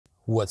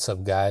What's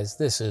up, guys?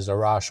 This is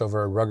Arash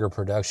over at Rugger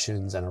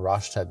Productions and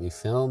Arash Type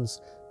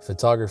Films.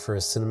 Photographer,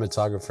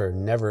 cinematographer,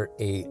 never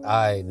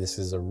AI. This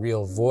is a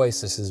real voice.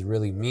 This is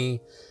really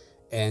me.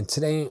 And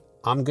today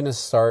I'm going to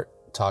start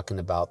talking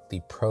about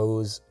the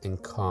pros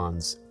and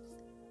cons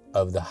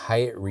of the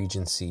Hyatt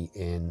Regency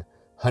in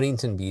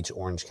Huntington Beach,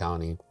 Orange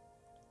County.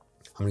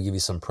 I'm going to give you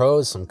some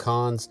pros, some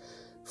cons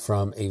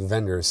from a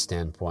vendor's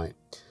standpoint.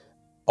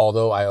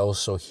 Although I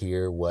also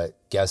hear what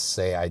guests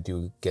say, I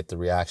do get the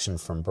reaction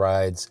from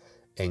brides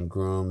and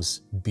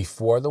grooms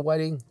before the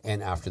wedding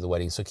and after the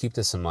wedding. So keep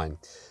this in mind.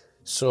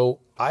 So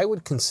I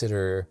would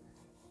consider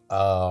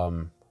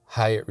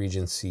Hyatt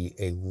Regency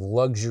a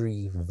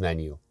luxury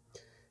venue,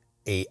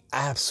 a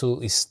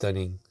absolutely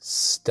stunning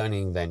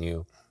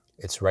venue.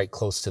 It's right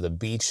close to the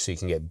beach, so you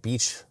can get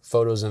beach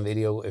photos and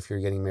video if you're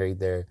getting married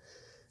there.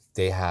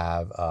 They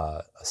have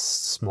a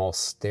small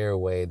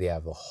stairway. They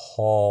have a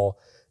hall.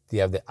 They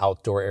have the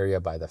outdoor area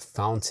by the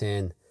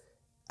fountain.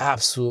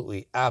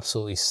 Absolutely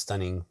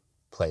stunning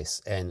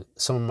place. And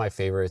some of my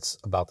favorites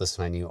about this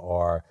venue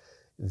are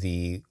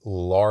the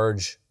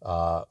large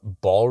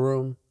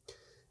ballroom,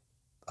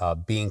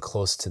 being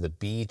close to the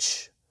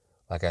beach.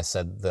 Like I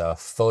said, the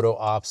photo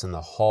ops in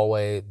the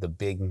hallway, the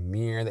big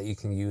mirror that you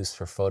can use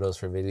for photos,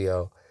 for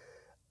video.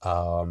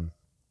 And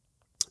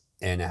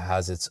it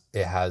has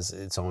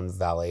its own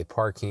valet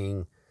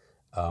parking,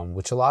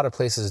 which a lot of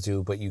places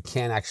do, but you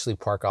can actually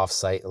park off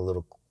site, a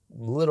little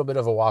bit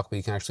of a walk, but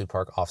you can actually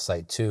park off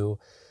site too,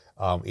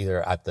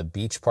 either at the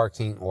beach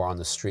parking or on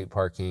the street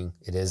parking.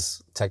 It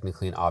is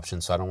technically an option,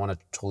 so I don't want to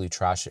totally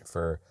trash it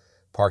for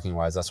parking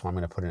wise. That's why I'm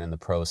going to put it in the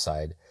pro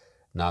side,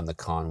 not in the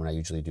con, when I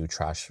usually do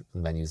trash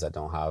venues that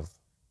don't have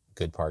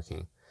good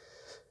parking.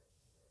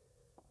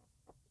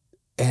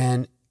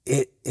 And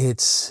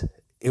it's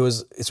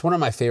one of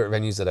my favorite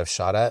venues that I've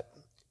shot at,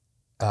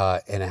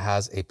 and it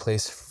has a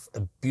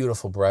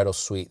beautiful bridal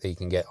suite that you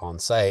can get on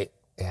site.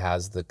 It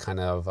has the kind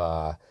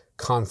of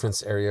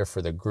conference area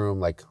for the groom,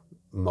 like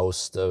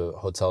most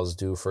hotels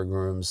do for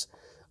grooms,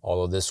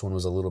 although this one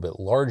was a little bit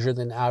larger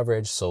than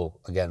average. So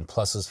again,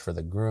 pluses for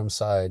the groom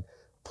side,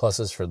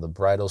 pluses for the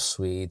bridal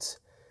suite.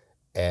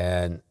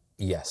 And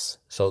yes,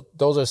 so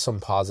those are some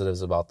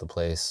positives about the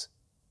place.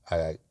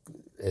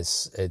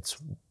 It's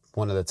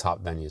one of the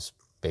top venues,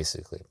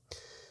 basically.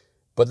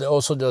 But it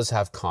also does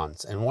have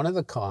cons. And one of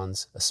the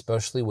cons,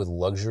 especially with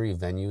luxury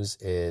venues,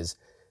 is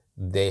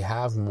they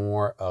have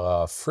more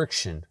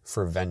friction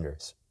for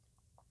vendors.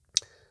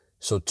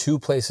 So two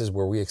places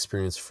where we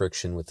experienced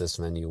friction with this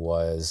venue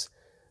was,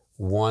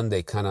 one,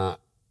 they kind of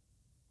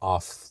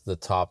off the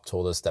top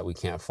told us that we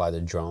can't fly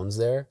the drones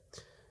there,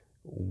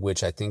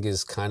 which I think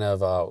is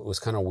was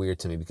kind of weird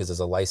to me, because as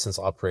a licensed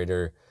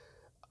operator,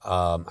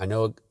 I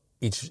know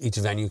each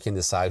venue can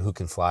decide who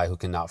can fly, who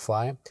cannot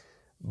fly,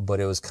 but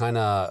it was kind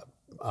of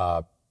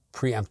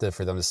preemptive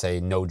for them to say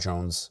no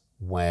drones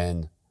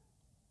when,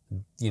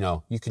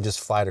 you can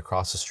just fly it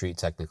across the street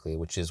technically,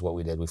 which is what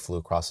we did. We flew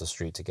across the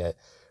street to get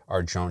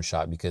our drone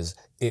shot, because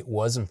it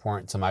was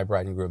important to my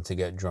bride and groom to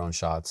get drone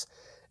shots.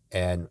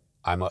 And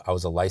I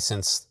was a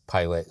licensed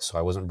pilot, so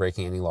I wasn't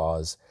breaking any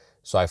laws.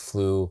 So I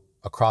flew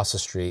across the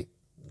street,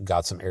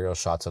 got some aerial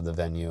shots of the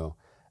venue,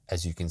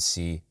 as you can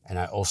see. And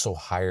I also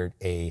hired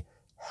a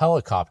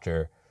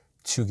helicopter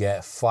to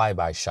get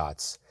flyby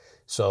shots.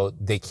 So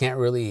they can't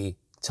really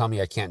tell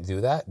me I can't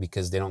do that,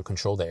 because they don't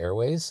control the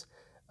airways.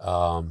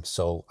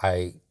 So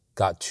I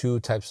got two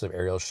types of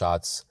aerial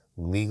shots,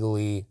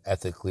 legally,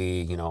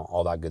 ethically,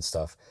 all that good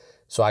stuff.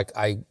 So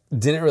I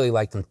didn't really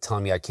like them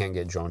telling me I can't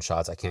get drone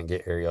shots, I can't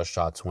get aerial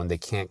shots, when they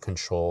can't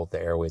control the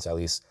airways. At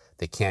least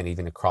they can't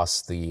even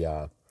across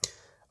the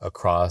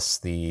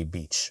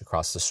beach,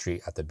 across the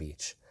street at the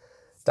beach.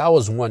 That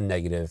was one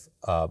negative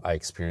I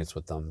experienced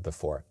with them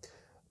before.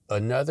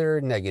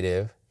 Another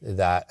negative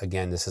that,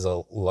 again, this is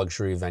a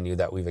luxury venue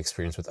that we've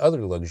experienced with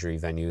other luxury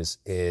venues,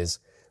 is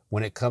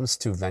when it comes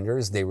to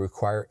vendors, they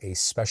require a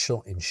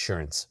special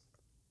insurance.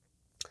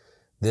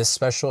 This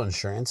special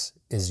insurance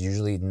is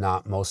usually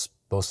not, most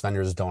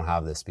vendors don't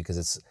have this,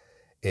 because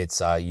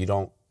you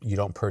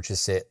don't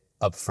purchase it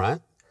up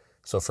front.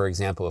 So for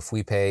example, if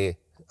we pay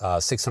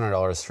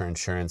 $600 for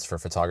insurance for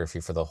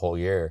photography for the whole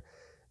year,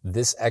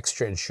 this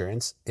extra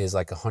insurance is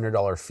like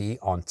 $100 fee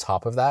on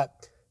top of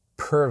that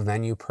per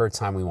venue, per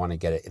time we want to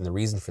get it. And the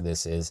reason for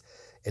this is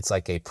it's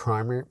like a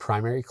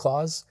primary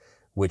clause,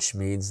 which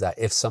means that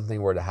if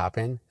something were to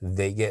happen,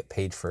 they get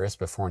paid first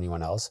before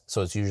anyone else.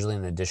 So it's usually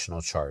an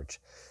additional charge.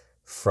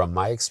 From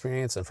my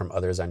experience and from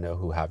others I know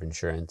who have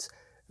insurance,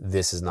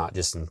 this is not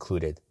just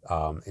included.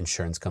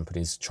 Insurance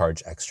companies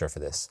charge extra for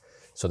this.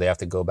 So they have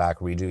to go back,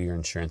 redo your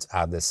insurance,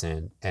 add this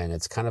in. And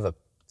it's kind of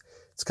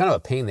a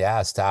pain in the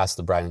ass to ask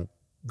the bride and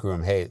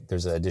groom, hey,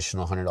 there's an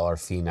additional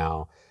 $100 fee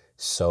now,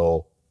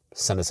 so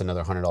send us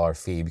another $100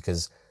 fee,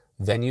 because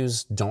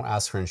venues don't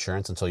ask for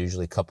insurance until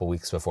usually a couple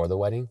weeks before the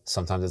wedding.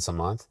 Sometimes it's a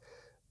month,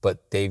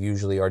 but they've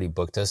usually already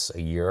booked us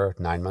a year,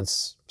 9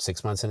 months,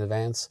 6 months in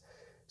advance.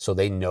 So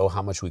they know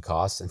how much we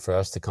cost. And for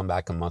us to come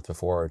back a month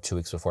before or 2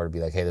 weeks before to be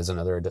like, hey, there's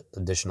another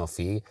additional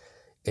fee,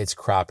 it's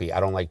crappy. I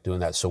don't like doing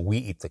that. So we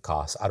eat the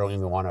cost. I don't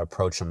even want to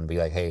approach them and be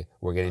like, hey,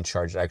 we're getting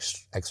charged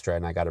extra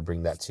and I got to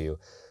bring that to you.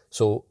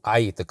 So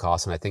I eat the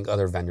cost. And I think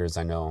other vendors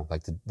I know,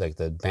 like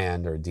the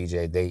band or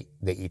DJ,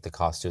 they eat the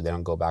cost too. They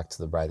don't go back to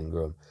the bride and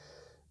groom.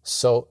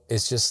 So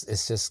it's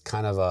just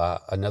kind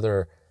of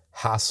another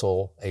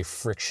hassle, a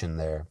friction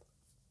there.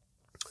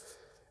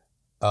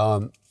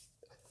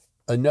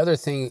 Another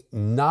thing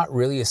not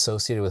really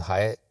associated with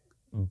Hyatt,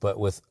 but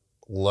with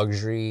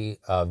luxury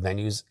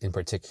venues in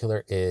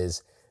particular,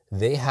 is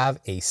they have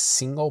a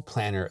single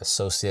planner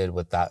associated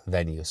with that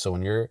venue. So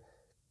when you're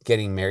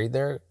getting married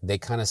there, they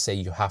kind of say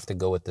you have to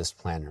go with this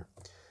planner,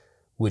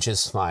 which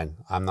is fine.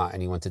 I'm not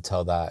anyone to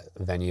tell that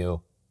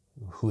venue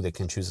who they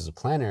can choose as a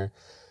planner.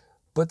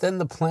 But then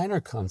the planner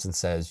comes and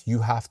says, you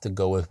have to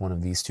go with one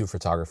of these 2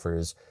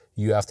 photographers.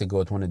 You have to go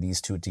with one of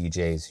these 2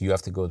 DJs. You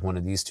have to go with one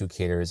of these 2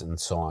 caterers, and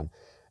so on.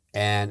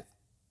 And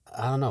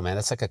I don't know, man,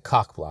 it's like a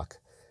cock block.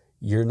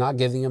 You're not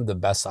giving them the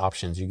best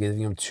options. You're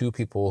giving them 2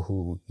 people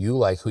who you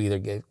like, who either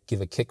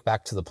give a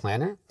kickback to the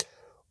planner,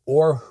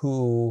 or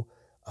who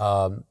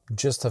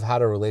just have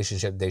had a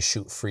relationship. They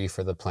shoot free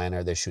for the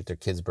planner. They shoot their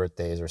kids'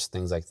 birthdays or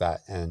things like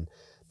that. And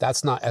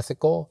that's not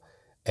ethical.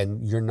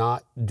 And you're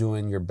not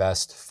doing your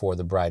best for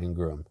the bride and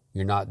groom.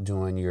 You're not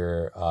doing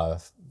your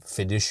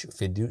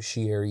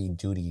fiduciary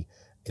duty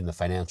in the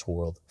financial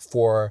world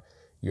for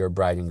your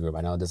bride and groom.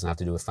 I know it doesn't have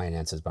to do with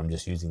finances, but I'm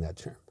just using that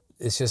term.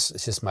 It's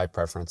just my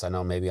preference. I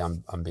know maybe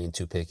I'm being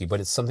too picky, but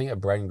it's something a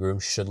bride and groom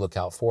should look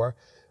out for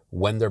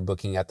when they're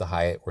booking at the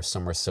Hyatt or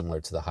somewhere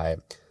similar to the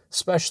Hyatt,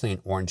 especially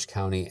in Orange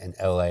County and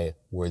LA,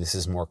 where this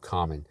is more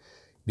common.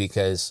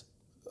 Because,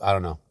 I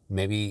don't know,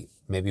 maybe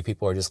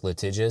people are just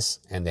litigious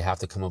and they have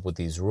to come up with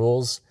these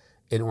rules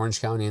in Orange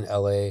County and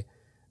LA,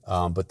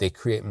 but they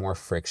create more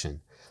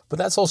friction. But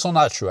that's also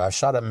not true. I've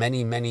shot at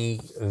many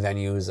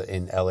venues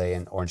in LA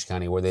and Orange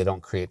County where they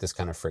don't create this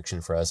kind of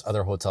friction for us.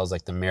 Other hotels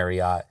like the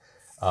Marriott,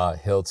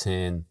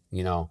 Hilton,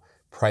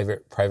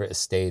 private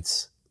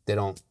estates, they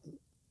don't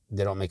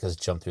make us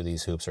jump through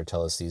these hoops or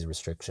tell us these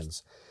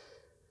restrictions.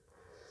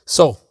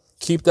 So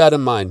keep that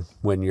in mind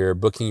when you're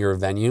booking your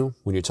venue,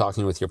 when you're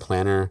talking with your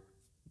planner.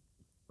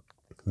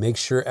 Make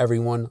sure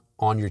everyone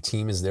on your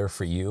team is there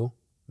for you.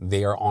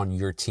 They are on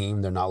your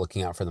team. They're not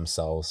looking out for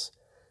themselves.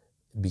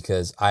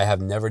 Because I have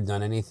never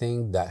done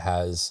anything that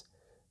has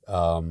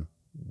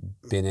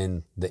been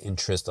in the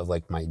interest of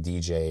like my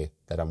DJ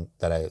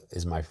that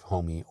is my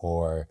homie,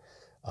 or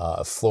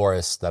a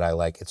florist that I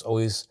like. It's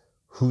always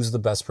who's the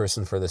best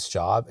person for this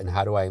job and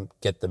how do I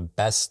get the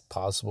best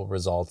possible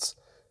results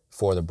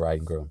for the bride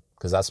and groom,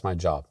 because that's my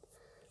job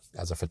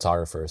as a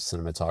photographer,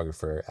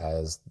 cinematographer,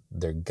 as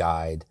their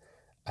guide,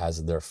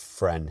 as their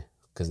friend,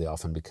 because they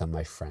often become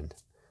my friend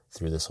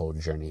through this whole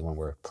journey when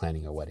we're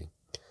planning a wedding.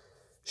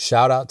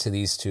 Shout out to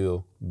these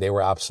 2. They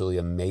were absolutely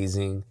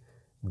amazing.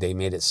 They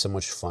made it so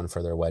much fun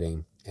for their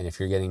wedding. And if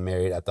you're getting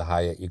married at the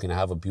Hyatt, you're going to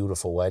have a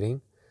beautiful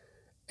wedding.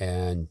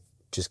 And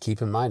just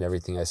keep in mind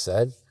everything I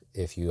said.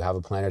 If you have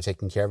a planner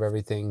taking care of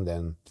everything,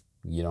 then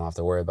you don't have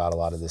to worry about a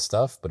lot of this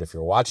stuff. But if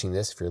you're watching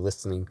this, if you're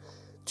listening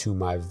to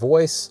my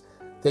voice,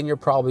 then you're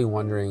probably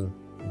wondering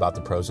about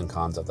the pros and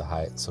cons of the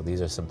Hyatt. So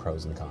these are some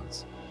pros and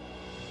cons.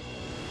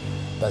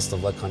 Best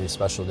of luck on your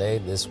special day.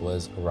 This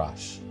was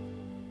Arash.